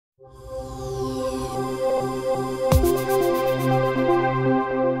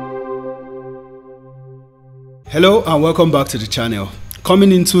Hello and welcome back to the channel.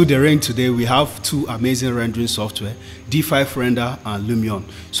 Coming into the range today, we have two amazing rendering software, D5 Render and Lumion.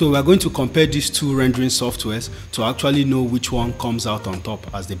 So we are going to compare these two rendering softwares to actually know which one comes out on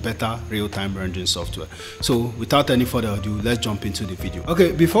top as the better real-time rendering software. So without any further ado, let's jump into the video.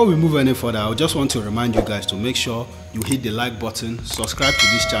 Okay, before we move any further, I just want to remind you guys to make sure you hit the like button, subscribe to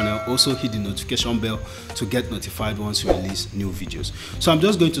this channel, also hit the notification bell to get notified once we release new videos. So I'm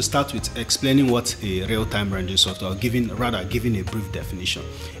just going to start with explaining what a real-time rendering software, giving a brief definition.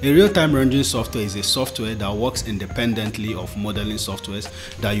 A real-time rendering software is a software that works independently of modeling softwares,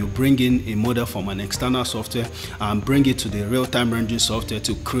 that you bring in a model from an external software and bring it to the real-time rendering software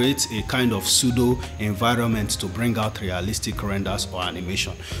to create a kind of pseudo environment to bring out realistic renders or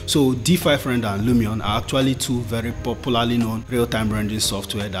animation. So D5 Render and Lumion are actually two very popularly known real-time rendering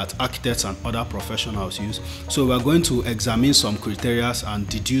software that architects and other professionals use. So we're going to examine some criteria and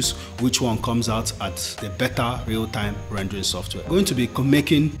deduce which one comes out as the better real-time rendering software. We're going to be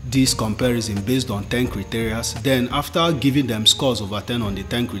making this comparison based on 10 criteria. Then after giving them scores over 10 on the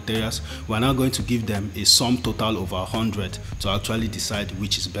 10 criteria, we're now going to give them a sum total over 100 to actually decide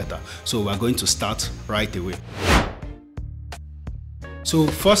which is better. So we're going to start right away. So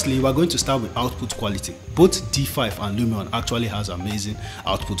firstly, we're going to start with output quality. Both D5 and Lumion actually has amazing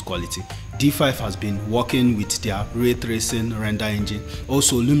output quality. D5 has been working with their ray tracing render engine.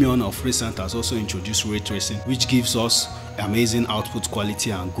 Also, Lumion of recent has also introduced ray tracing, which gives us amazing output quality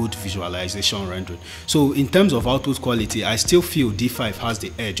and good visualization rendering. So in terms of output quality, I still feel D5 has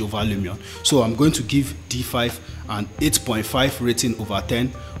the edge over Lumion. So I'm going to give D5 an 8.5 rating over 10,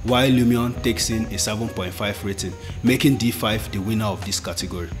 while Lumion takes in a 7.5 rating, making D5 the winner of this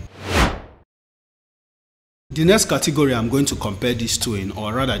category. The next category I'm going to compare these two in,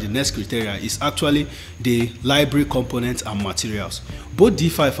 or rather the next criteria, is actually the library components and materials. Both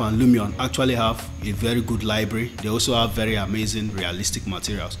D5 and Lumion actually have a very good library. They also have very amazing realistic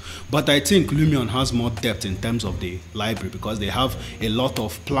materials. But I think Lumion has more depth in terms of the library because they have a lot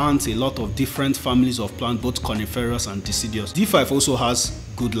of plants, a lot of different families of plants, both coniferous and deciduous. D5 also has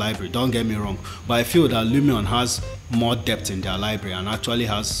good library, don't get me wrong, but I feel that Lumion has more depth in their library and actually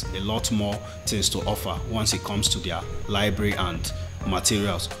has a lot more things to offer once it comes to their library and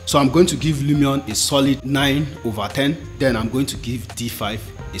materials. So I'm going to give Lumion a solid 9 over 10, then I'm going to give D5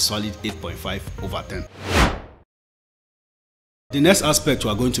 a solid 8.5 over 10. The next aspect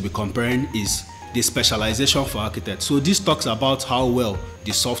we are going to be comparing is the specialization for architects. So this talks about how well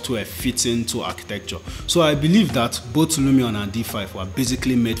the software fits into architecture. So I believe that both Lumion and D5 were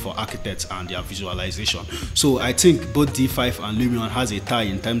basically made for architects and their visualization. So I think both D5 and Lumion has a tie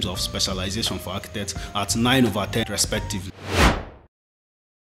in terms of specialization for architects at 9 over 10 respectively.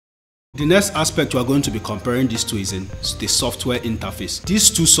 The next aspect we are going to be comparing these two is in the software interface. These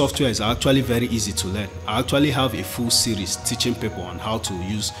two softwares are actually very easy to learn. I actually have a full series teaching people on how to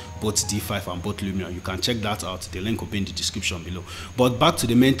use both D5 and both Lumion. You can check that out. The link will be in the description below. But back to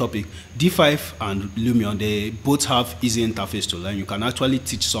the main topic, D5 and Lumion, they both have easy interface to learn. You can actually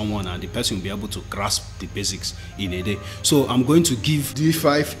teach someone and the person will be able to grasp the basics in a day. So I'm going to give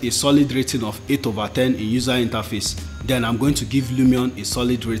D5 a solid rating of 8 over 10 in user interface. Then I'm going to give Lumion a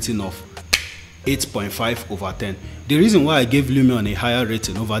solid rating of 8.5 over 10. The reason why I gave Lumion a higher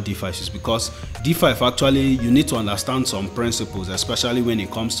rating over D5 is because D5 actually, you need to understand some principles, especially when it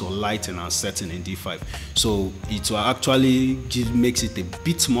comes to lighting and setting in D5. So it will actually makes it a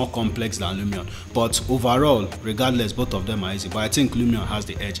bit more complex than Lumion. But overall, regardless, both of them are easy. But I think Lumion has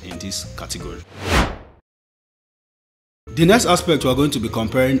the edge in this category. The next aspect we are going to be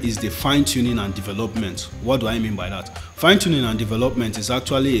comparing is the fine-tuning and development. What do I mean by that? Fine-tuning and development is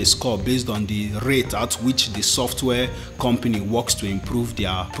actually a score based on the rate at which the software company works to improve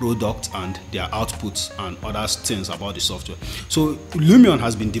their product and their outputs and other things about the software. So Lumion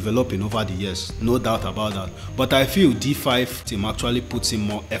has been developing over the years, no doubt about that. But I feel D5 team actually puts in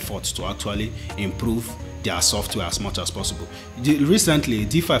more effort to actually improve their software as much as possible. Recently,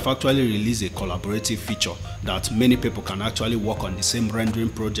 D5 actually released a collaborative feature that many people can actually work on the same rendering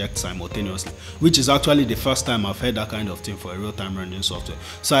project simultaneously, which is actually the first time I've heard that kind of thing for a real-time rendering software.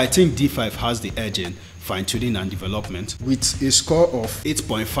 So I think D5 has the edge in fine-tuning and development with a score of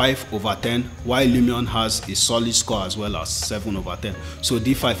 8.5 over 10, while Lumion has a solid score as well as 7 over 10. So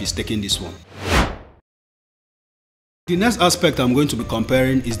D5 is taking this one. The next aspect I'm going to be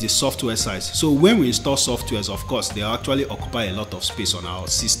comparing is the software size. So when we install softwares, of course, they actually occupy a lot of space on our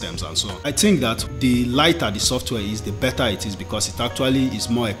systems and so on. I think that the lighter the software is, the better it is because it actually is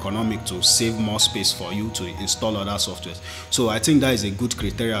more economic to save more space for you to install other softwares. So I think that is a good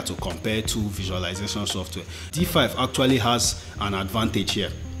criteria to compare to visualization software. D5 actually has an advantage here.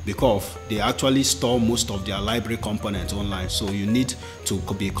 because they actually store most of their library components online, so you need to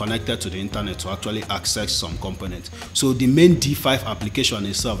be connected to the internet to actually access some components. So the main D5 application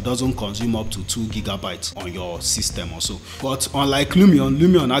itself doesn't consume up to 2 gigabytes on your system or so. But unlike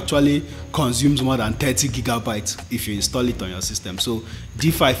Lumion actually consumes more than 30 gigabytes if you install it on your system. So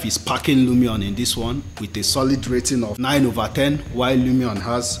D5 is packing Lumion in this one with a solid rating of 9/10, while Lumion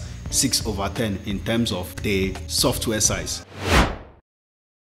has 6/10 in terms of the software size.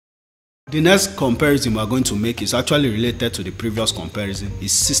 The next comparison we are going to make is actually related to the previous comparison,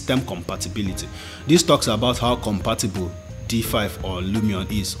 is system compatibility. This talks about how compatible D5 or Lumion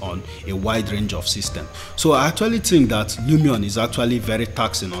is on a wide range of systems. So I actually think that Lumion is actually very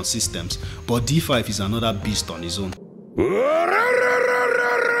taxing on systems, but D5 is another beast on its own.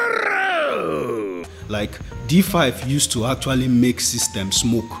 Like D5 used to actually make systems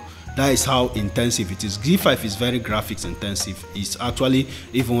smoke. That is how intensive it is. D5 is very graphics intensive. It's actually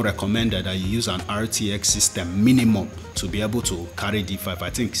even recommended that you use an RTX system minimum to be able to carry D5. I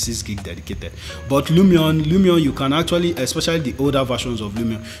think 6 gig dedicated. But Lumion, you can actually, especially the older versions of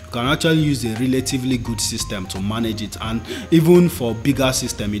Lumion, you can actually use a relatively good system to manage it. And even for bigger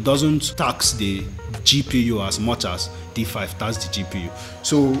system, it doesn't tax the GPU as much as D5 tax the GPU.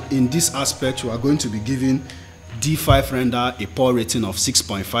 So in this aspect, we are going to be giving D5 render a poor rating of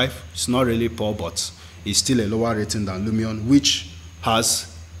 6.5. It's not really poor, but it's still a lower rating than Lumion,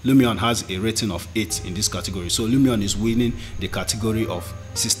 Lumion has a rating of 8 in this category. So Lumion is winning the category of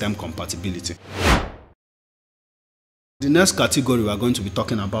system compatibility. The next category we are going to be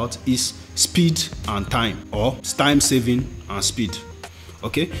talking about is speed and time, or time saving and speed.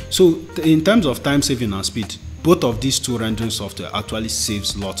 Okay, so in terms of time saving and speed, both of these two rendering software actually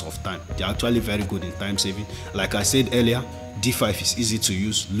saves lots of time. They're actually very good in time saving. Like I said earlier, D5 is easy to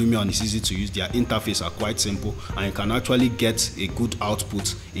use, Lumion is easy to use, their interface are quite simple, and you can actually get a good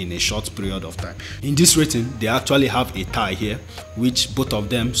output in a short period of time. In this rating, they actually have a tie here, which both of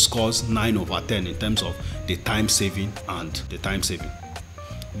them scores 9/10 in terms of the time saving and the time saving.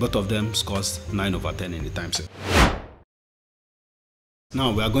 Both of them scores 9/10 in the time saving.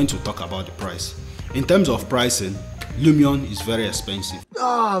 Now we are going to talk about the price. In terms of pricing, Lumion is very expensive.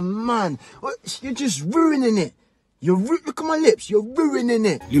 Oh man, you're just ruining it. Look at my lips, you're ruining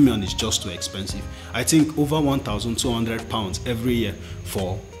it. Lumion is just too expensive. I think over £1,200 every year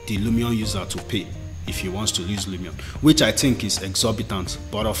for the Lumion user to pay if he wants to use Lumion, which I think is exorbitant.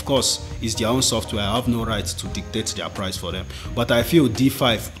 But of course, it's their own software. I have no right to dictate their price for them. But I feel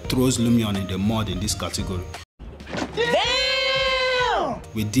D5 throws Lumion in the mud in this category.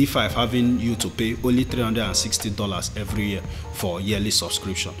 With D5 having you to pay only $360 every year for yearly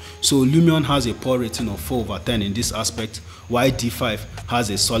subscription. So Lumion has a poor rating of 4/10 in this aspect, while D5 has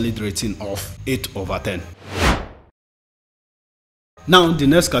a solid rating of 8/10. Now the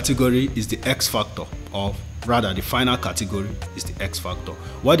next category is the X factor, or rather the final category is the X factor.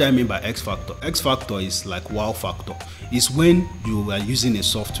 What do I mean by X factor? X factor is like wow factor. It's when you are using a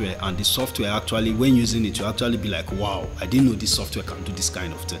software and the software actually, when using it, you actually be like, wow, I didn't know this software can do this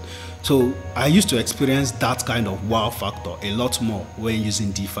kind of thing. So I used to experience that kind of wow factor a lot more when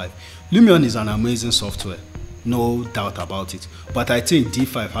using D5. Lumion is an amazing software, no doubt about it, but I think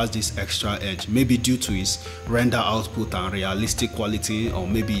D5 has this extra edge, maybe due to its render output and realistic quality, or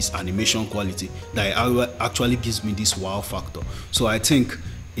maybe its animation quality, that it actually gives me this wow factor. So I think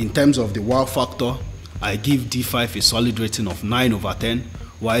in terms of the wow factor, I give D5 a solid rating of 9/10,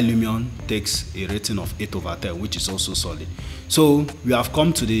 while Lumion takes a rating of 8/10, which is also solid. So we have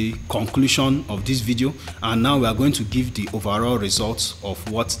come to the conclusion of this video, and now we are going to give the overall results of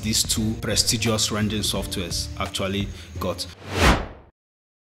what these two prestigious rendering softwares actually got.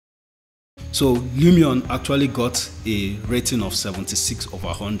 So Lumion actually got a rating of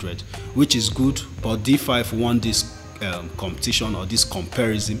 76/100, which is good, but D5 won this competition or this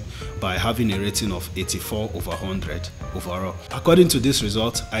comparison by having a rating of 84/100 overall. According to this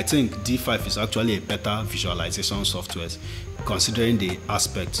result, I think D5 is actually a better visualization software, considering the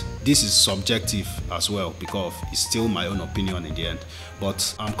aspect. This is subjective as well, because it's still my own opinion in the end,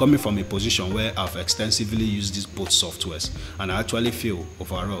 but I'm coming from a position where I've extensively used these both softwares, and I actually feel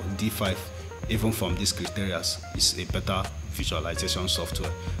overall D5, even from these criteria, is a better visualization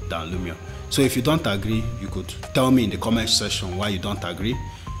software than Lumion. So if you don't agree, you could tell me in the comment section why you don't agree.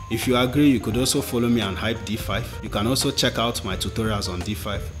 If you agree, you could also follow me and hype D5. You can also check out my tutorials on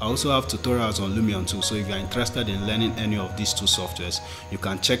D5. I also have tutorials on Lumion too, so if you're interested in learning any of these two softwares, you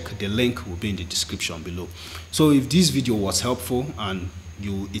can check. The link will be in the description below. So if this video was helpful and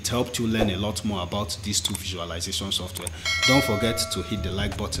it helped you learn a lot more about these two visualization software, don't forget to hit the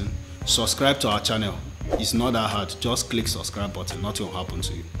like button, subscribe to our channel, It's not that hard. Just click subscribe button. Nothing will happen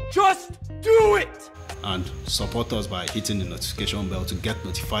to you. Just do it! And support us by hitting the notification bell to get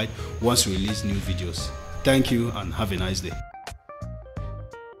notified once we release new videos. Thank you and have a nice day.